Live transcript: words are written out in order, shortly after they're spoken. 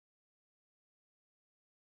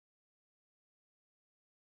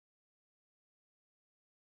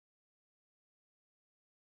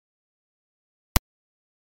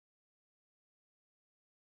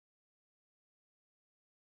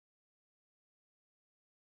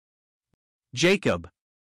Jacob.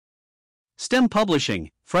 STEM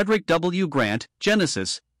Publishing, Frederick W. Grant,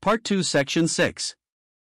 Genesis, Part 2, Section 6.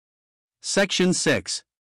 Section 6.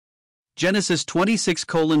 Genesis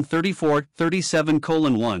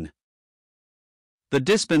 26:34-37:1. The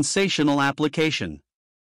dispensational application.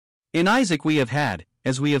 In Isaac we have had,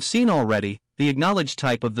 as we have seen already, the acknowledged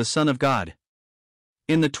type of the Son of God.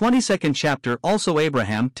 In the 22nd chapter also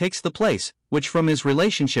Abraham takes the place, which from his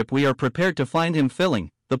relationship we are prepared to find him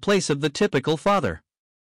filling, the place of the typical father.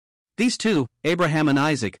 These two, Abraham and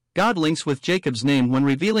Isaac, God links with Jacob's name when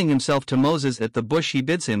revealing himself to Moses at the bush. He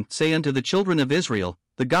bids him say unto the children of Israel,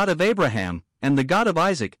 the God of Abraham, and the God of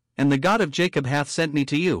Isaac, and the God of Jacob hath sent me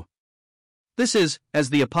to you. This is,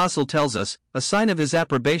 as the apostle tells us, a sign of his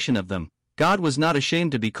approbation of them. God was not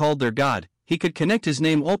ashamed to be called their God, he could connect his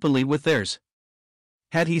name openly with theirs.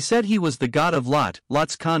 Had he said he was the God of Lot,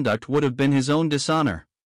 Lot's conduct would have been his own dishonor.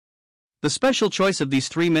 The special choice of these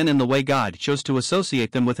three men in the way God chose to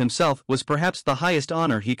associate them with himself was perhaps the highest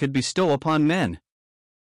honor he could bestow upon men.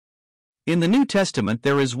 In the New Testament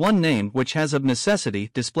there is one name which has of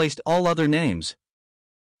necessity displaced all other names.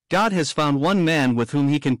 God has found one man with whom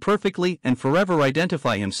he can perfectly and forever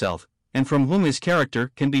identify himself, and from whom his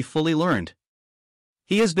character can be fully learned.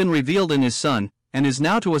 He has been revealed in his Son, and is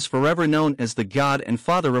now to us forever known as the God and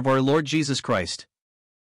Father of our Lord Jesus Christ.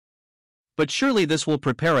 But surely this will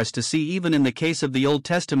prepare us to see, even in the case of the Old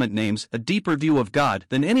Testament names, a deeper view of God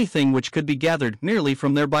than anything which could be gathered merely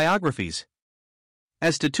from their biographies.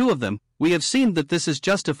 As to two of them, we have seen that this is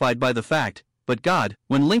justified by the fact, but God,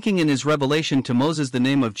 when linking in his revelation to Moses the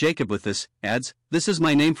name of Jacob with this, adds, "This is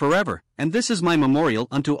my name forever, and this is my memorial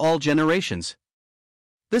unto all generations."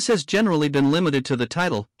 This has generally been limited to the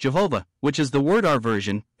title, Jehovah, which is the word our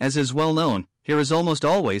version, as is well known, here is almost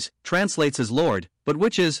always, translates as Lord, but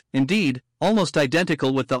which is, indeed, almost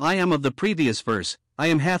identical with the I am of the previous verse, I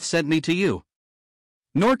am hath sent me to you.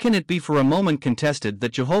 Nor can it be for a moment contested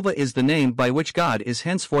that Jehovah is the name by which God is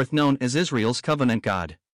henceforth known as Israel's covenant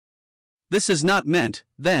God. This is not meant,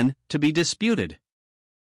 then, to be disputed.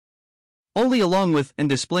 Only along with and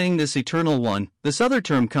displaying this eternal one, this other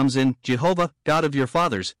term comes in, Jehovah, God of your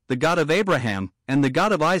fathers, the God of Abraham, and the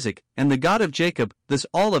God of Isaac, and the God of Jacob, this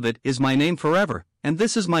all of it is my name forever, and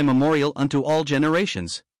this is my memorial unto all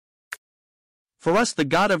generations. For us the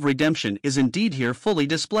God of redemption is indeed here fully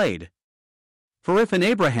displayed. For if in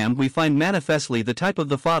Abraham we find manifestly the type of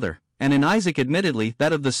the Father, and in Isaac admittedly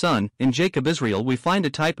that of the Son, in Jacob Israel we find a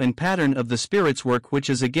type and pattern of the Spirit's work which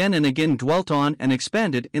is again and again dwelt on and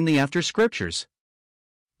expanded in the after Scriptures.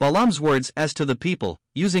 Balaam's words as to the people,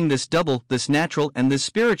 using this double, this natural and this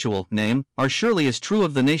spiritual name, are surely as true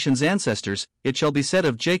of the nation's ancestors. It shall be said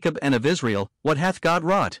of Jacob and of Israel, what hath God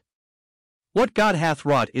wrought? What God hath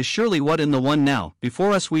wrought is surely what in the one now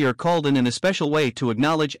before us we are called in an especial way to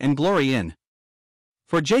acknowledge and glory in.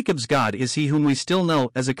 For Jacob's God is he whom we still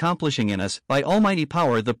know as accomplishing in us, by almighty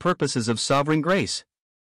power, the purposes of sovereign grace.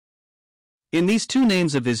 In these two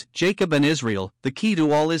names of his, Jacob and Israel, the key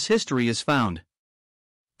to all his history is found.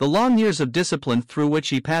 The long years of discipline through which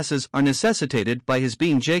he passes are necessitated by his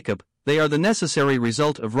being Jacob, they are the necessary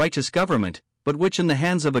result of righteous government, but which in the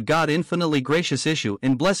hands of a God infinitely gracious issue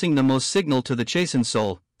in blessing the most signal to the chastened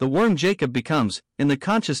soul. The worm Jacob becomes, in the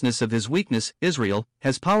consciousness of his weakness. Israel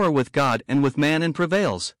has power with God and with man and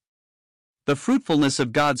prevails. The fruitfulness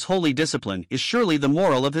of God's holy discipline is surely the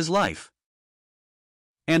moral of his life.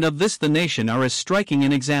 And of this the nation are as striking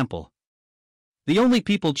an example. The only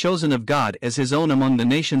people chosen of God as his own among the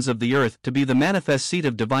nations of the earth to be the manifest seat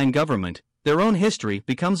of divine government, their own history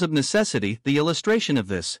becomes of necessity the illustration of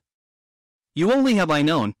this. You only have I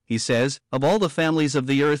known, he says, of all the families of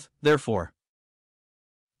the earth, therefore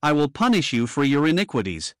I will punish you for your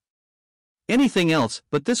iniquities. Anything else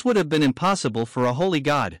but this would have been impossible for a holy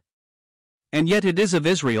God. And yet it is of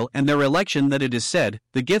Israel and their election that it is said,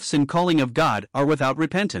 the gifts and calling of God are without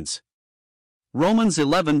repentance. Romans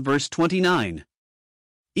 11 verse 29.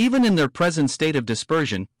 Even in their present state of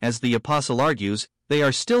dispersion, as the apostle argues, they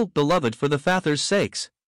are still beloved for the fathers' sakes.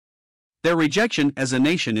 Their rejection as a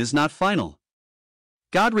nation is not final.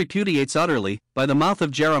 God repudiates utterly, by the mouth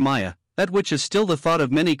of Jeremiah, that which is still the thought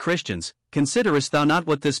of many Christians. Considerest thou not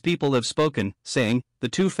what this people have spoken, saying, the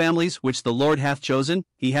two families which the Lord hath chosen,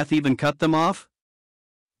 he hath even cut them off?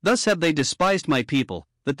 Thus have they despised my people,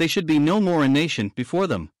 that they should be no more a nation before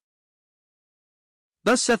them.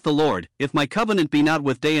 Thus saith the Lord, if my covenant be not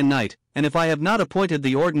with day and night, and if I have not appointed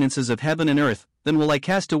the ordinances of heaven and earth, then will I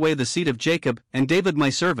cast away the seed of Jacob, and David my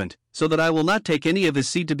servant, so that I will not take any of his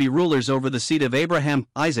seed to be rulers over the seed of Abraham,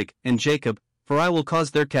 Isaac, and Jacob, for I will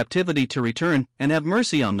cause their captivity to return, and have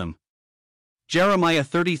mercy on them. Jeremiah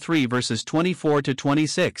 33 verses 24 to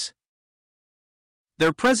 26.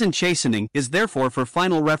 Their present chastening is therefore for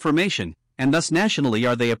final reformation, and thus nationally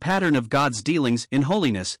are they a pattern of God's dealings in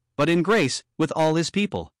holiness, but in grace, with all his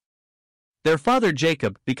people. Their father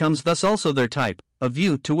Jacob becomes thus also their type, a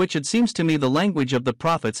view to which it seems to me the language of the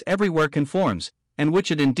prophets everywhere conforms, and which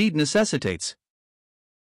it indeed necessitates.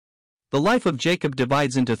 The life of Jacob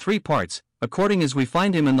divides into 3 parts, according as we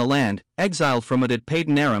find him in the land, exiled from it at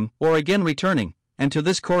Padan Aram, or again returning, and to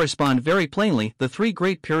this correspond very plainly the 3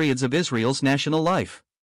 great periods of Israel's national life.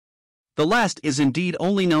 The last is indeed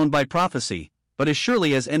only known by prophecy, but as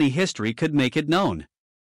surely as any history could make it known.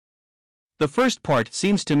 The first part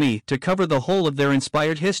seems to me to cover the whole of their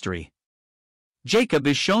inspired history. Jacob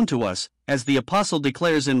is shown to us, as the Apostle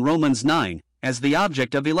declares in Romans 9, as the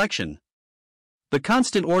object of election. The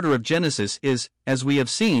constant order of Genesis is, as we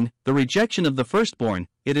have seen, the rejection of the firstborn.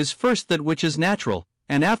 It is first that which is natural,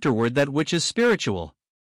 and afterward that which is spiritual.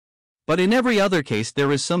 But in every other case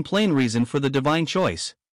there is some plain reason for the divine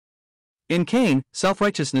choice. In Cain,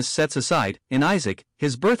 self-righteousness sets aside; in Isaac,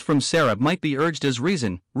 his birth from Sarah might be urged as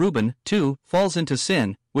reason; Reuben, too, falls into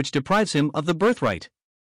sin, which deprives him of the birthright.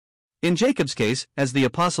 In Jacob's case, as the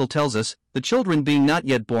Apostle tells us, the children being not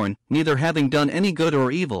yet born, neither having done any good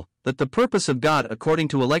or evil, that the purpose of God according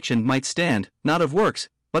to election might stand, not of works,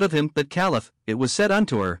 but of him that calleth, it was said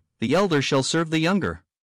unto her, the elder shall serve the younger.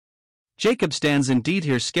 Jacob stands indeed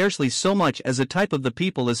here scarcely so much as a type of the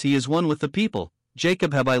people as he is one with the people.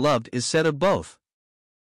 Jacob have I loved is said of both.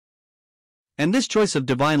 And this choice of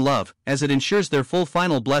divine love, as it ensures their full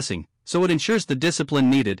final blessing, so it ensures the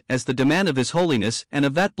discipline needed as the demand of his holiness and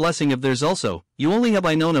of that blessing of theirs also. You only have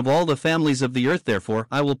I known of all the families of the earth, therefore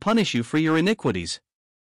I will punish you for your iniquities.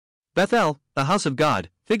 Bethel, the house of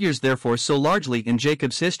God, figures therefore so largely in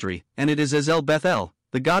Jacob's history, and it is as El Bethel,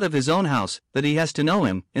 the God of his own house, that he has to know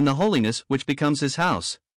him, in the holiness which becomes his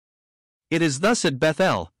house. It is thus at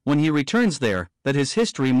Bethel, when he returns there, that his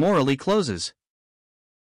history morally closes.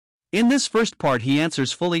 In this first part he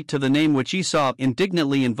answers fully to the name which Esau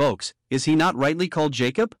indignantly invokes. Is he not rightly called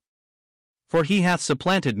Jacob? For he hath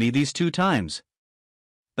supplanted me these 2 times.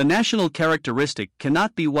 The national characteristic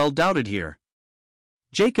cannot be well doubted here.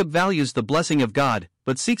 Jacob values the blessing of God,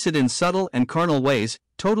 but seeks it in subtle and carnal ways,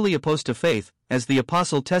 totally opposed to faith, as the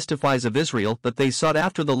Apostle testifies of Israel that they sought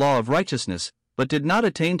after the law of righteousness, but did not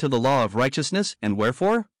attain to the law of righteousness, and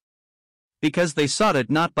wherefore? Because they sought it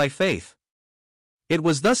not by faith. It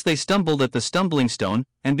was thus they stumbled at the stumbling stone,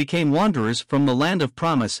 and became wanderers from the land of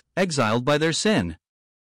promise, exiled by their sin.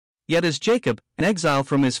 Yet as Jacob, an exile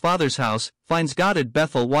from his father's house, finds God at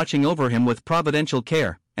Bethel watching over him with providential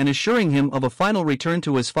care, and assuring him of a final return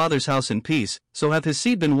to his father's house in peace, so have his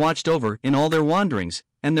seed been watched over in all their wanderings,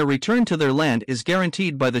 and their return to their land is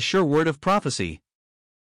guaranteed by the sure word of prophecy.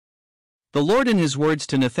 The Lord in his words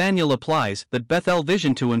to Nathanael applies that Bethel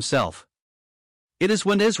vision to himself. It is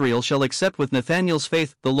when Israel shall accept with Nathanael's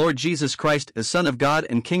faith the Lord Jesus Christ as Son of God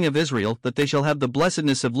and King of Israel that they shall have the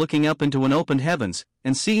blessedness of looking up into an opened heavens,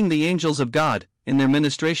 and seeing the angels of God, in their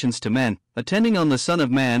ministrations to men, attending on the Son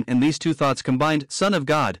of Man. And these 2 thoughts combined, Son of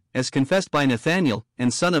God, as confessed by Nathanael,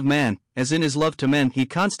 and Son of Man, as in his love to men he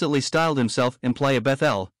constantly styled himself, imply a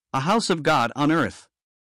Bethel, a house of God on earth.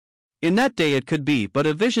 In that day it could be but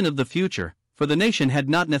a vision of the future, for the nation had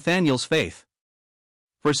not Nathanael's faith.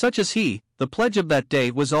 For such as he, the pledge of that day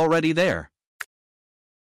was already there.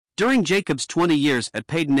 During Jacob's 20 years at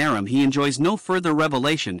Padan Aram he enjoys no further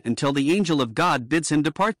revelation until the angel of God bids him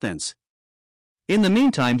depart thence. In the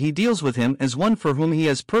meantime he deals with him as one for whom he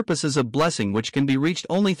has purposes of blessing which can be reached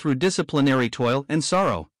only through disciplinary toil and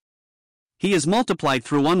sorrow. He is multiplied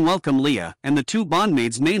through unwelcome Leah and the 2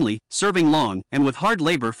 bondmaids mainly, serving long and with hard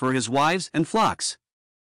labor for his wives and flocks.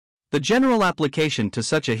 The general application to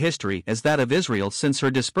such a history as that of Israel since her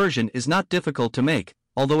dispersion is not difficult to make,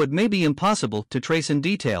 although it may be impossible to trace in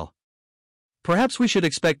detail. Perhaps we should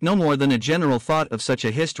expect no more than a general thought of such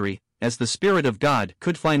a history, as the Spirit of God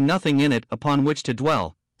could find nothing in it upon which to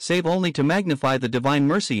dwell, save only to magnify the divine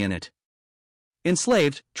mercy in it.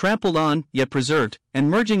 Enslaved, trampled on, yet preserved, and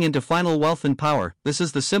merging into final wealth and power, this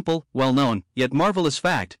is the simple, well-known, yet marvelous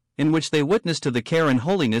fact, in which they witness to the care and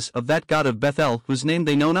holiness of that God of Bethel whose name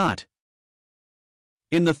they know not.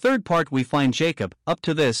 In the third part we find Jacob, up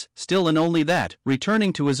to this, still and only that,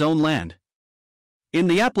 returning to his own land. In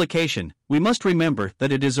the application, we must remember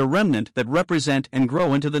that it is a remnant that represent and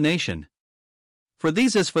grow into the nation. For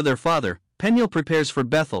these as for their father, Peniel prepares for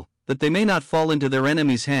Bethel, that they may not fall into their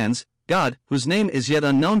enemies' hands. God, whose name is yet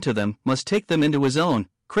unknown to them, must take them into his own,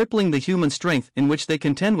 crippling the human strength in which they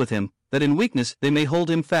contend with him, that in weakness they may hold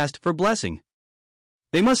him fast for blessing.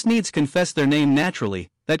 They must needs confess their name naturally,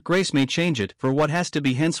 that grace may change it for what has to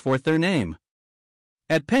be henceforth their name.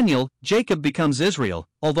 At Peniel, Jacob becomes Israel,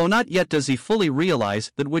 although not yet does he fully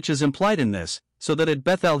realize that which is implied in this, so that at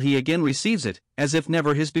Bethel he again receives it, as if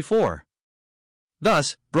never his before.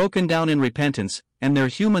 Thus, broken down in repentance, and their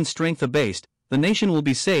human strength abased, the nation will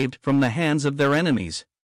be saved from the hands of their enemies.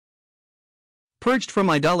 Purged from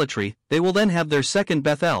idolatry, they will then have their second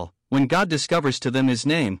Bethel, when God discovers to them his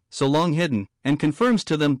name, so long hidden, and confirms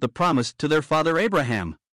to them the promise to their father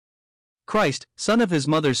Abraham. Christ, son of his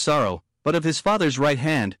mother's sorrow, but of his father's right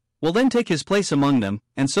hand, will then take his place among them,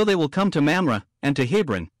 and so they will come to Mamre, and to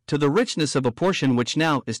Hebron, to the richness of a portion which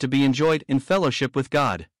now is to be enjoyed in fellowship with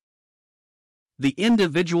God. The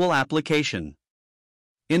individual application.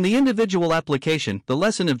 In the individual application, the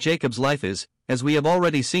lesson of Jacob's life is, as we have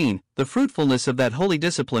already seen, the fruitfulness of that holy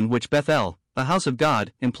discipline which Bethel, the house of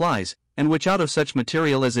God, implies, and which out of such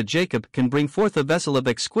material as a Jacob can bring forth a vessel of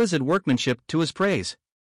exquisite workmanship to his praise.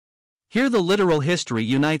 Here the literal history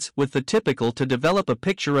unites with the typical to develop a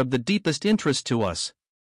picture of the deepest interest to us.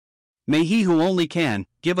 May he who only can,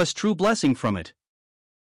 give us true blessing from it.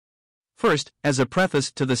 First, as a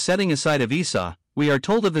preface to the setting aside of Esau, we are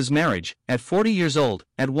told of his marriage, at 40 years old,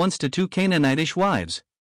 at once to 2 Canaanitish wives.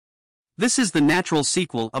 This is the natural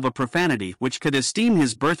sequel of a profanity which could esteem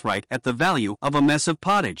his birthright at the value of a mess of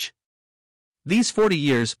pottage. These 40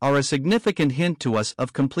 years are a significant hint to us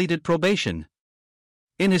of completed probation.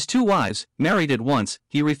 In his 2 wives, married at once,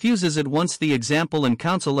 he refuses at once the example and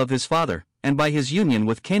counsel of his father, and by his union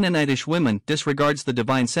with Canaanitish women disregards the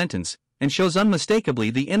divine sentence, and shows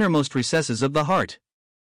unmistakably the innermost recesses of the heart.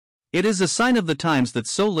 It is a sign of the times that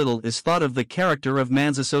so little is thought of the character of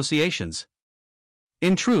man's associations.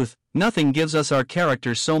 In truth, nothing gives us our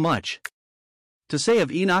character so much. To say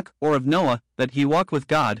of Enoch or of Noah that he walked with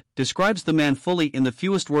God describes the man fully in the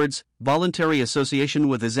fewest words. Voluntary association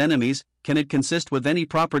with his enemies, can it consist with any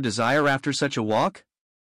proper desire after such a walk?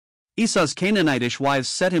 Esau's Canaanitish wives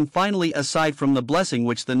set him finally aside from the blessing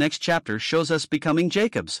which the next chapter shows us becoming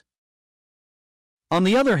Jacob's. On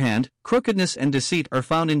the other hand, crookedness and deceit are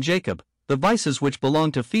found in Jacob, the vices which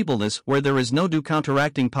belong to feebleness where there is no due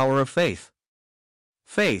counteracting power of faith.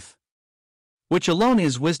 Faith, which alone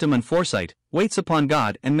is wisdom and foresight, waits upon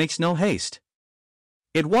God and makes no haste.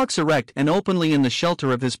 It walks erect and openly in the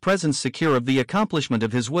shelter of his presence, secure of the accomplishment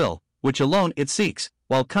of his will, which alone it seeks,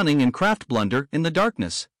 while cunning and craft blunder in the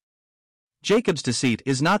darkness. Jacob's deceit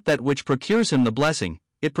is not that which procures him the blessing,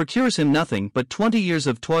 it procures him nothing but 20 years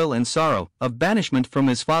of toil and sorrow, of banishment from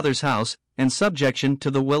his father's house, and subjection to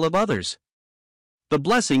the will of others. The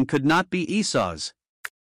blessing could not be Esau's.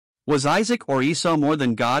 Was Isaac or Esau more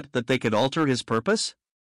than God that they could alter his purpose?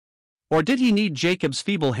 Or did he need Jacob's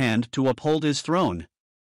feeble hand to uphold his throne?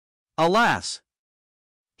 Alas!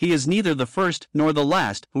 He is neither the first nor the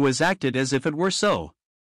last who has acted as if it were so.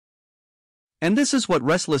 And this is what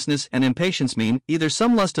restlessness and impatience mean, either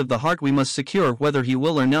some lust of the heart we must secure whether he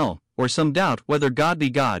will or no, or some doubt whether God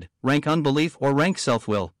be God, rank unbelief or rank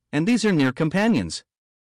self-will, and these are near companions.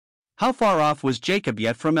 How far off was Jacob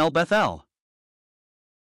yet from El Bethel?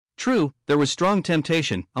 True, there was strong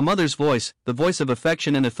temptation, a mother's voice, the voice of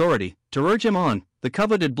affection and authority, to urge him on, the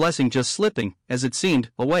coveted blessing just slipping, as it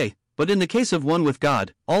seemed, away, but in the case of one with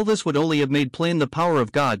God, all this would only have made plain the power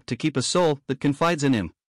of God to keep a soul that confides in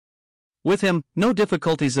him. With him, no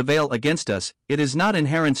difficulties avail against us, it is not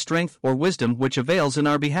inherent strength or wisdom which avails in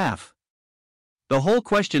our behalf. The whole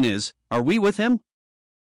question is, are we with him?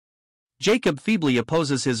 Jacob feebly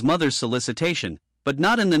opposes his mother's solicitation, but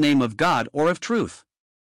not in the name of God or of truth.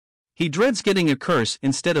 He dreads getting a curse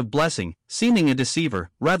instead of blessing, seeming a deceiver,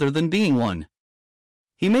 rather than being one.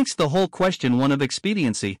 He makes the whole question one of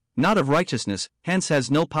expediency, not of righteousness, hence has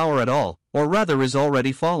no power at all, or rather is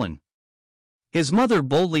already fallen. His mother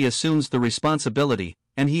boldly assumes the responsibility,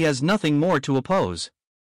 and he has nothing more to oppose.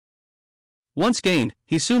 Once gained,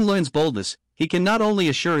 he soon learns boldness. He can not only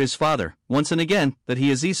assure his father, once and again, that he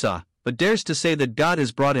is Esau, but dares to say that God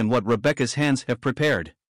has brought him what Rebekah's hands have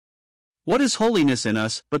prepared. What is holiness in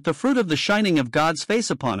us but the fruit of the shining of God's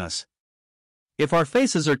face upon us? If our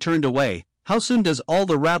faces are turned away, how soon does all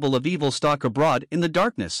the rabble of evil stalk abroad in the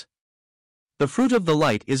darkness? The fruit of the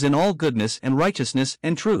light is in all goodness and righteousness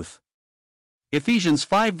and truth. Ephesians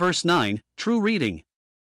 5 verse 9, true reading.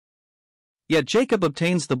 Yet Jacob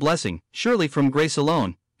obtains the blessing, surely from grace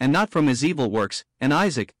alone, and not from his evil works, and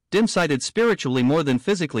Isaac, dim-sighted spiritually more than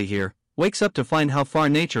physically here, wakes up to find how far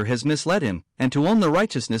nature has misled him, and to own the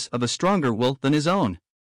righteousness of a stronger will than his own.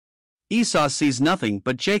 Esau sees nothing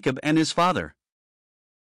but Jacob and his father.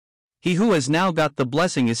 He who has now got the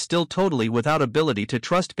blessing is still totally without ability to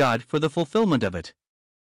trust God for the fulfillment of it.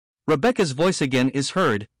 Rebekah's voice again is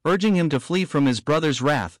heard, urging him to flee from his brother's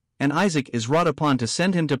wrath, and Isaac is wrought upon to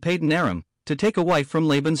send him to Padan Aram, to take a wife from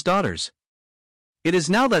Laban's daughters. It is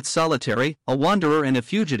now that solitary, a wanderer and a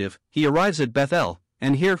fugitive, he arrives at Bethel,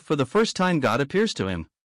 and here for the first time God appears to him.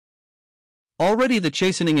 Already the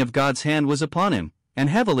chastening of God's hand was upon him, and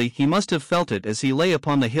heavily he must have felt it as he lay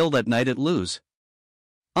upon the hill that night at Luz.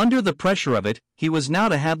 Under the pressure of it, he was now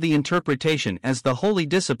to have the interpretation as the holy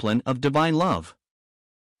discipline of divine love.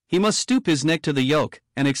 He must stoop his neck to the yoke,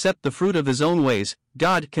 and accept the fruit of his own ways.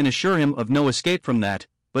 God can assure him of no escape from that,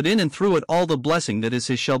 but in and through it all the blessing that is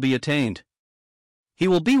his shall be attained. He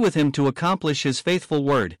will be with him to accomplish his faithful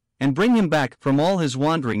word, and bring him back from all his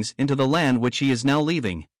wanderings into the land which he is now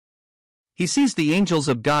leaving. He sees the angels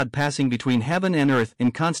of God passing between heaven and earth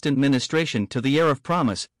in constant ministration to the heir of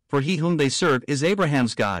promise, for he whom they serve is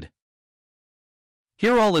Abraham's God.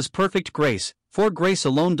 Here all is perfect grace, for grace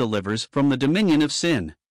alone delivers from the dominion of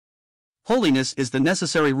sin. Holiness is the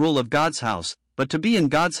necessary rule of God's house, but to be in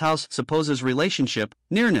God's house supposes relationship,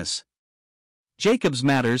 nearness. Jacob's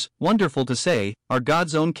matters, wonderful to say, are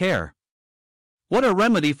God's own care. What a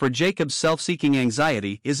remedy for Jacob's self-seeking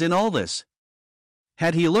anxiety is in all this!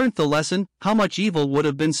 Had he learnt the lesson, how much evil would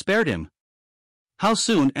have been spared him? How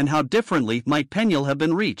soon and how differently might Peniel have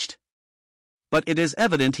been reached? But it is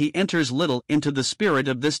evident he enters little into the spirit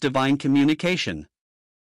of this divine communication.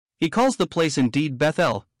 He calls the place indeed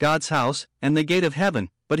Bethel, God's house, and the gate of heaven,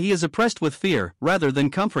 but he is oppressed with fear rather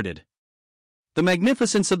than comforted. The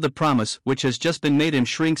magnificence of the promise which has just been made him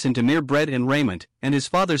shrinks into mere bread and raiment, and his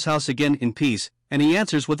father's house again in peace, and he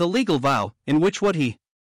answers with a legal vow, in which what he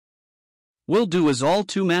will do is all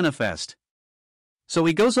too manifest. So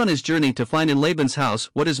he goes on his journey to find in Laban's house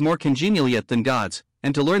what is more congenial yet than God's,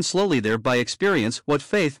 and to learn slowly there by experience what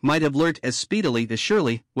faith might have learnt as speedily as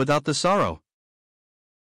surely, without the sorrow.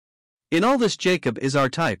 In all this Jacob is our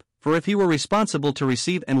type, for if he were responsible to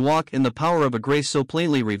receive and walk in the power of a grace so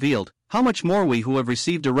plainly revealed, how much more we who have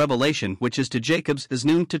received a revelation which is to Jacob's as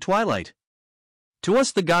noon to twilight. To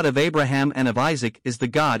us the God of Abraham and of Isaac is the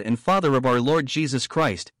God and Father of our Lord Jesus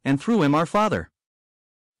Christ, and through him our Father.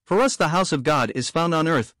 For us the house of God is found on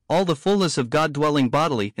earth, all the fullness of God dwelling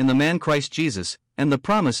bodily in the man Christ Jesus, and the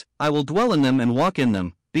promise, I will dwell in them and walk in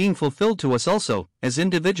them, being fulfilled to us also, as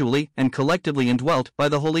individually and collectively indwelt by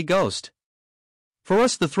the Holy Ghost. For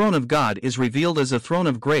us the throne of God is revealed as a throne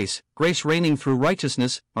of grace, grace reigning through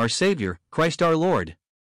righteousness, our Savior, Christ our Lord.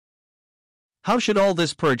 How should all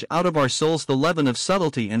this purge out of our souls the leaven of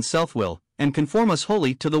subtlety and self-will, and conform us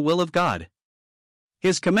wholly to the will of God?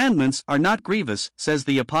 His commandments are not grievous, says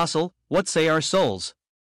the Apostle. What say our souls?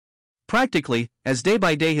 Practically, as day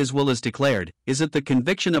by day his will is declared, is it the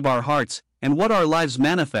conviction of our hearts, and what our lives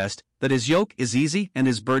manifest, that his yoke is easy and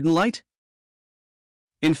his burden light?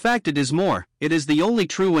 In fact it is more, it is the only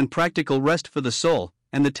true and practical rest for the soul,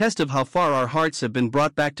 and the test of how far our hearts have been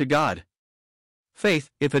brought back to God.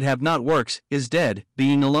 Faith, if it have not works, is dead,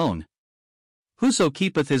 being alone. Whoso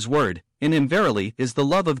keepeth his word, in him verily is the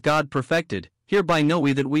love of God perfected, hereby know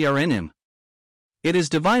we that we are in him. It is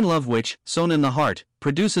divine love which, sown in the heart,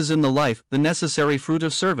 produces in the life the necessary fruit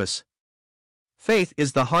of service. Faith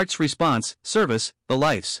is the heart's response, service, the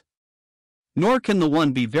life's. Nor can the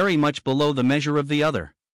one be very much below the measure of the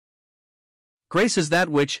other. Grace is that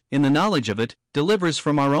which, in the knowledge of it, delivers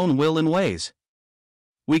from our own will and ways.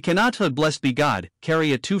 We cannot, blessed be God,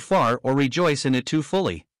 carry it too far or rejoice in it too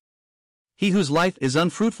fully. He whose life is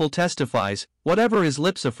unfruitful testifies, whatever his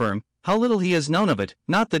lips affirm, how little he has known of it,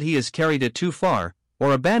 not that he has carried it too far,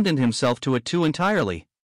 or abandoned himself to it too entirely.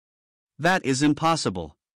 That is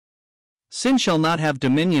impossible. Sin shall not have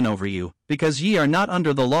dominion over you, because ye are not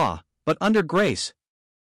under the law, but under grace.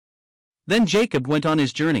 Then Jacob went on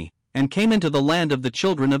his journey, and came into the land of the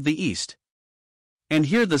children of the east. And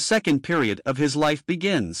here the second period of his life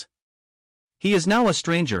begins. He is now a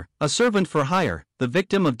stranger, a servant for hire, the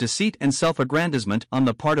victim of deceit and self-aggrandizement on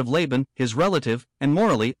the part of Laban, his relative, and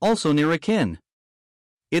morally also near akin.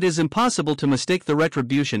 It is impossible to mistake the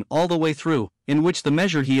retribution all the way through, in which the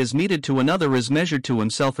measure he has meted to another is measured to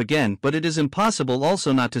himself again, but it is impossible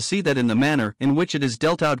also not to see that in the manner in which it is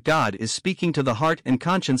dealt out God is speaking to the heart and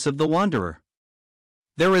conscience of the wanderer.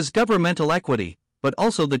 There is governmental equity, but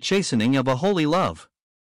also the chastening of a holy love.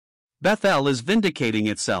 Bethel is vindicating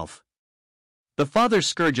itself. The Father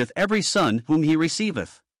scourgeth every son whom he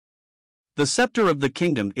receiveth. The scepter of the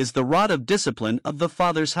kingdom is the rod of discipline of the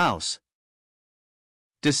Father's house.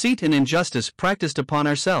 Deceit and injustice practiced upon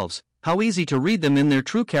ourselves, how easy to read them in their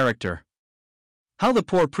true character. How the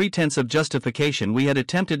poor pretense of justification we had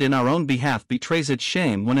attempted in our own behalf betrays its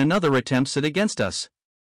shame when another attempts it against us.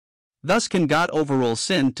 Thus can God overrule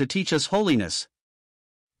sin to teach us holiness.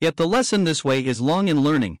 Yet the lesson this way is long in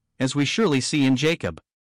learning, as we surely see in Jacob.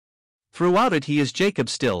 Throughout it he is Jacob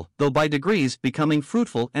still, though by degrees becoming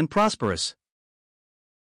fruitful and prosperous.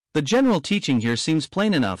 The general teaching here seems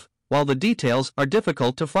plain enough, while the details are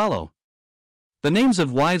difficult to follow. The names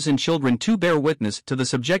of wives and children too bear witness to the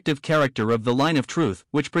subjective character of the line of truth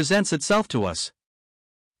which presents itself to us.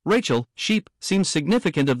 Rachel, sheep, seems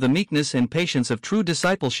significant of the meekness and patience of true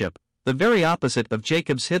discipleship, the very opposite of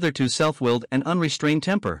Jacob's hitherto self-willed and unrestrained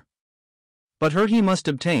temper. But her he must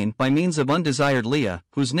obtain by means of undesired Leah,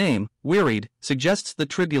 whose name, wearied, suggests the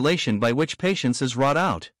tribulation by which patience is wrought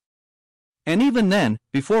out. And even then,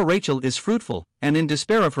 before Rachel is fruitful, and in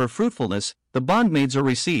despair of her fruitfulness, the bondmaids are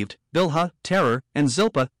received, Bilhah, terror, and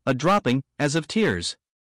Zilpah, a dropping, as of tears.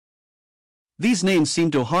 These names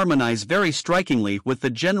seem to harmonize very strikingly with the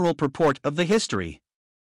general purport of the history.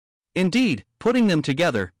 Indeed, putting them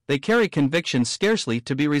together, they carry conviction scarcely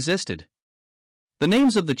to be resisted. The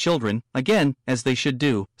names of the children, again, as they should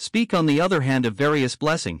do, speak on the other hand of various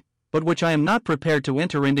blessing, but which I am not prepared to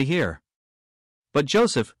enter into here. But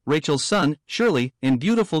Joseph, Rachel's son, surely, in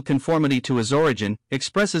beautiful conformity to his origin,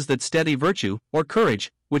 expresses that steady virtue, or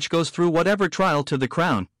courage, which goes through whatever trial to the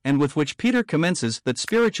crown, and with which Peter commences that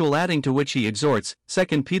spiritual adding to which he exhorts,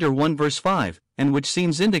 2 Peter 1 verse 5, and which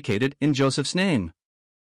seems indicated in Joseph's name.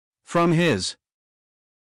 From his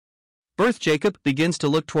birth Jacob begins to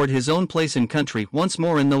look toward his own place and country once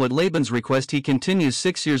more, and though at Laban's request he continues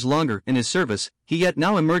 6 years longer in his service, he yet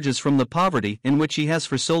now emerges from the poverty in which he has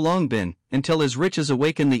for so long been, until his riches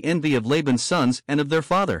awaken the envy of Laban's sons and of their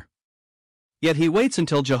father. Yet he waits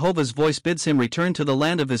until Jehovah's voice bids him return to the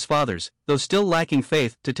land of his fathers, though still lacking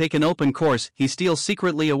faith to take an open course he steals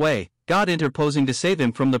secretly away, God interposing to save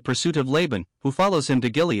him from the pursuit of Laban, who follows him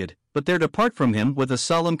to Gilead, but there depart from him with a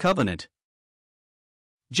solemn covenant.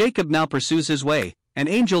 Jacob now pursues his way, and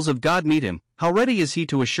angels of God meet him. How ready is he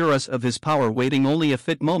to assure us of his power, waiting only a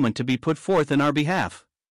fit moment to be put forth in our behalf.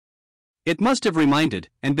 It must have reminded,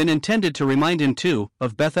 and been intended to remind him too,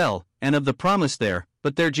 of Bethel, and of the promise there,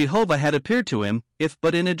 but there Jehovah had appeared to him, if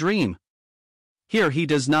but in a dream. Here he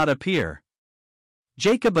does not appear.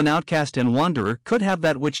 Jacob, an outcast and wanderer, could have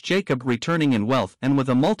that which Jacob, returning in wealth and with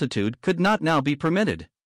a multitude, could not now be permitted.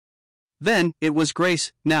 Then, it was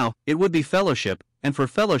grace, now, it would be fellowship, and for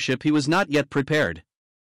fellowship he was not yet prepared.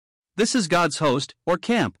 This is God's host, or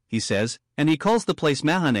camp, he says, and he calls the place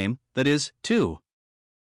Mahanaim, that is, two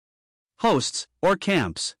hosts, or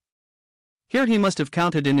camps. Here he must have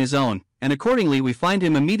counted in his own, and accordingly we find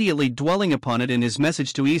him immediately dwelling upon it in his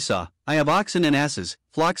message to Esau. I have oxen and asses,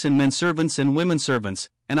 flocks and men servants and women servants,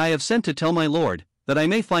 and I have sent to tell my Lord, that I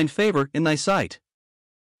may find favor in thy sight.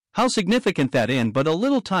 How significant that in but a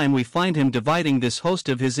little time we find him dividing this host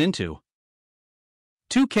of his into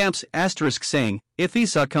two camps, saying, if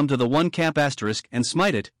Esau come to the one camp and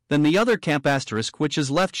smite it, then the other camp which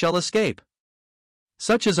is left shall escape.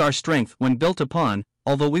 Such is our strength when built upon,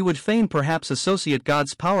 although we would fain perhaps associate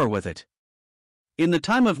God's power with it. In the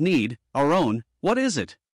time of need, our own, what is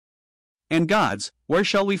it? And God's, where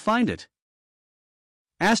shall we find it?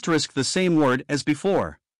 The same word as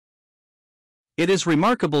before. It is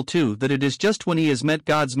remarkable too that it is just when he has met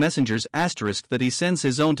God's messengers that he sends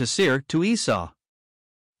his own to Seir to Esau.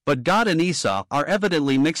 But God and Esau are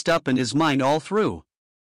evidently mixed up in his mind all through.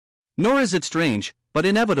 Nor is it strange, but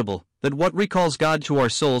inevitable, that what recalls God to our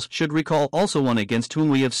souls should recall also one against whom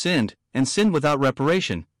we have sinned, and sinned without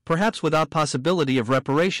reparation, perhaps without possibility of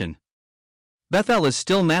reparation. Bethel is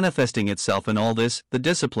still manifesting itself in all this, the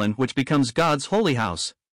discipline which becomes God's holy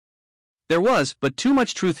house. There was but too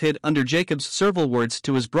much truth hid under Jacob's servile words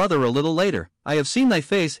to his brother a little later, I have seen thy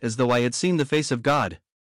face as though I had seen the face of God.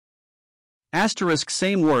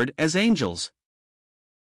 Same word as angels.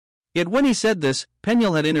 Yet when he said this,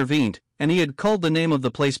 Peniel had intervened, and he had called the name of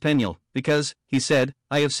the place Peniel, because, he said,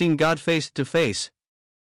 I have seen God face to face.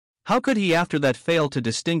 How could he after that fail to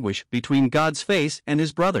distinguish between God's face and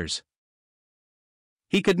his brother's?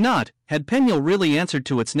 He could not, had Peniel really answered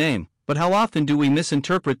to its name, but how often do we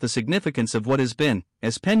misinterpret the significance of what has been,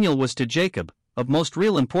 as Peniel was to Jacob, of most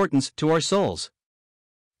real importance to our souls.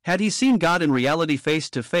 Had he seen God in reality face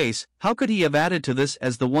to face, how could he have added to this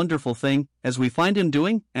as the wonderful thing, as we find him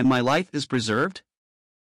doing, and my life is preserved?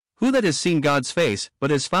 Who that has seen God's face, but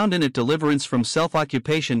has found in it deliverance from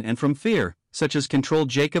self-occupation and from fear, such as controlled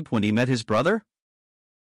Jacob when he met his brother?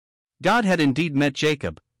 God had indeed met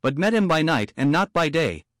Jacob, but met him by night and not by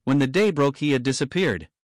day. When the day broke he had disappeared.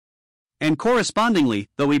 And correspondingly,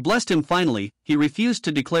 though he blessed him finally, he refused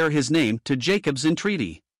to declare his name to Jacob's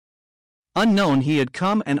entreaty. Unknown he had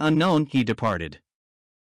come and unknown he departed.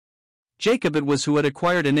 Jacob it was who had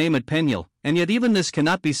acquired a name at Peniel, and yet even this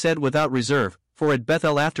cannot be said without reserve, for at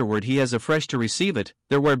Bethel afterward he has afresh to receive it,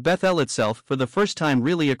 there where Bethel itself for the first time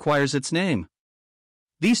really acquires its name.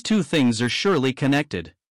 These two things are surely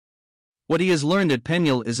connected. What he has learned at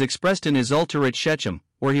Peniel is expressed in his altar at Shechem,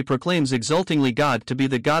 where he proclaims exultingly God to be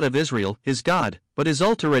the God of Israel, his God, but his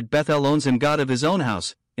altar at Bethel owns him God of his own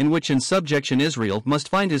house, in which in subjection Israel must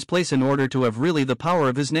find his place in order to have really the power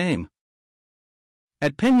of his name.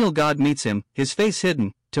 At Peniel God meets him, his face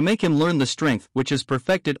hidden, to make him learn the strength which is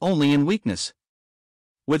perfected only in weakness.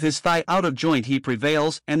 With his thigh out of joint he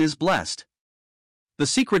prevails and is blessed. The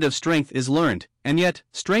secret of strength is learned, and yet,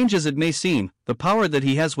 strange as it may seem, the power that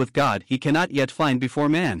he has with God he cannot yet find before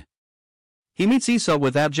man. He meets Esau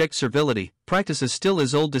with abject servility, practices still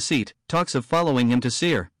his old deceit, talks of following him to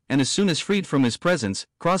Seir, and as soon as freed from his presence,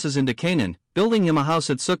 crosses into Canaan, building him a house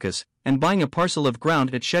at Succos, and buying a parcel of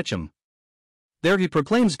ground at Shechem. There he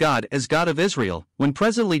proclaims God as God of Israel, when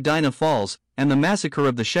presently Dinah falls, and the massacre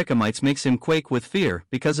of the Shechemites makes him quake with fear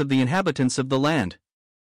because of the inhabitants of the land.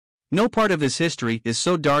 No part of his history is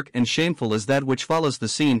so dark and shameful as that which follows the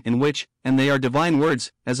scene in which, and they are divine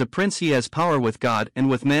words, as a prince he has power with God and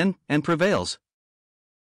with men, and prevails.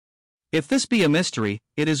 If this be a mystery,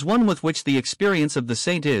 it is one with which the experience of the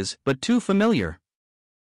saint is but too familiar.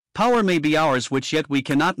 Power may be ours which yet we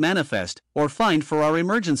cannot manifest, or find for our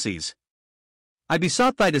emergencies. I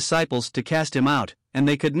besought thy disciples to cast him out, and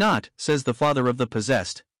they could not, says the Father of the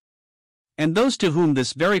possessed. And those to whom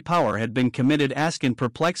this very power had been committed ask in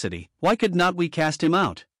perplexity, why could not we cast him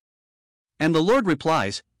out? And the Lord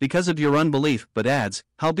replies, because of your unbelief, but adds,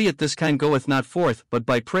 howbeit this kind goeth not forth but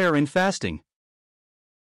by prayer and fasting.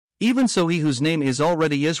 Even so he whose name is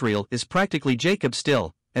already Israel is practically Jacob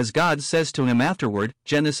still, as God says to him afterward,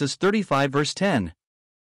 Genesis 35 verse 10.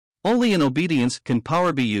 Only in obedience can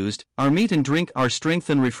power be used, our meat and drink, our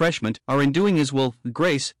strength and refreshment, are in doing his will,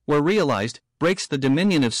 grace, where realized, breaks the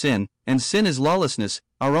dominion of sin, and sin is lawlessness,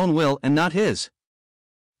 our own will and not his.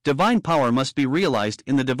 Divine power must be realized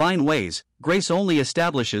in the divine ways, grace only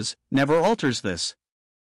establishes, never alters this.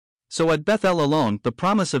 So at Bethel alone the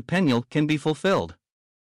promise of Peniel can be fulfilled.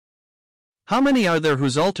 How many are there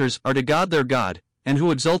whose altars are to God their God, and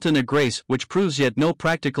who exult in a grace which proves yet no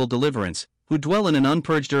practical deliverance, who dwell in an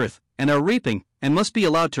unpurged earth, and are reaping, and must be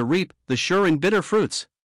allowed to reap, the sure and bitter fruits?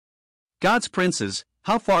 God's princes,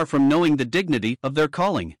 how far from knowing the dignity of their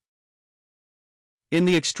calling! In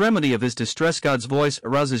the extremity of his distress God's voice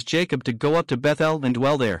arouses Jacob to go up to Bethel and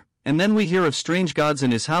dwell there, and then we hear of strange gods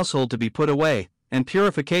in his household to be put away, and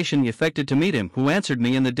purification effected to meet him who answered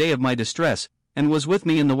me in the day of my distress, and was with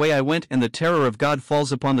me in the way I went, and the terror of God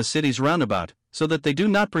falls upon the cities round about, so that they do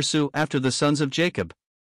not pursue after the sons of Jacob.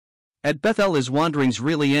 At Bethel his wanderings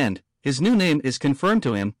really end, his new name is confirmed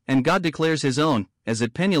to him, and God declares his own, as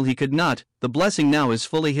at Peniel he could not, the blessing now is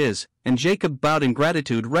fully his, and Jacob bowed in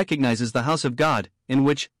gratitude recognizes the house of God, in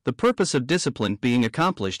which, the purpose of discipline being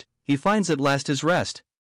accomplished, he finds at last his rest.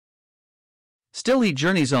 Still he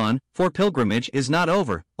journeys on, for pilgrimage is not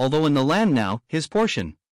over, although in the land now, his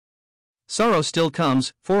portion. Sorrow still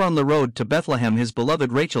comes, for on the road to Bethlehem his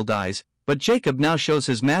beloved Rachel dies, but Jacob now shows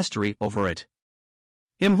his mastery over it.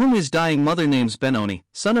 Him whom his dying mother names Benoni,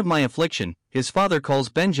 son of my affliction, his father calls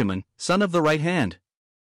Benjamin, son of the right hand.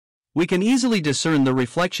 We can easily discern the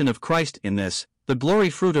reflection of Christ in this, the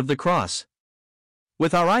glory fruit of the cross.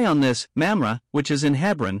 With our eye on this, Mamre, which is in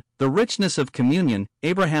Hebron, the richness of communion,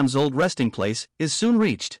 Abraham's old resting place, is soon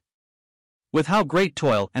reached. With how great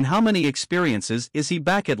toil and how many experiences is he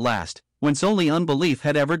back at last, whence only unbelief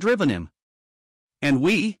had ever driven him. And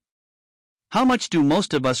we? How much do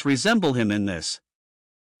most of us resemble him in this?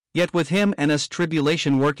 Yet with him and us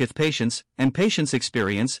tribulation worketh patience, and patience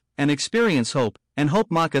experience, and experience hope, and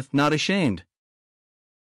hope mocketh not ashamed.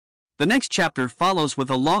 The next chapter follows with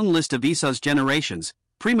a long list of Esau's generations,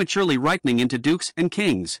 prematurely ripening into dukes and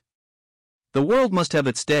kings. The world must have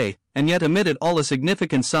its day, and yet amid it all a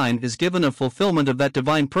significant sign is given of fulfillment of that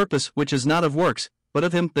divine purpose which is not of works, but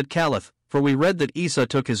of him that calleth. For we read that Esau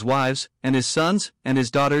took his wives, and his sons, and his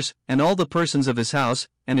daughters, and all the persons of his house,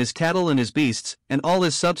 and his cattle and his beasts, and all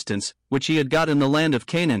his substance, which he had got in the land of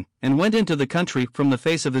Canaan, and went into the country from the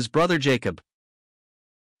face of his brother Jacob.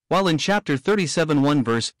 While in chapter 37 one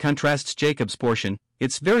verse contrasts Jacob's portion,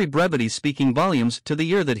 its very brevity speaking volumes to the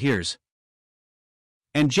ear that hears.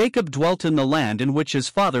 And Jacob dwelt in the land in which his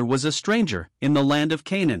father was a stranger, in the land of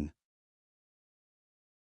Canaan.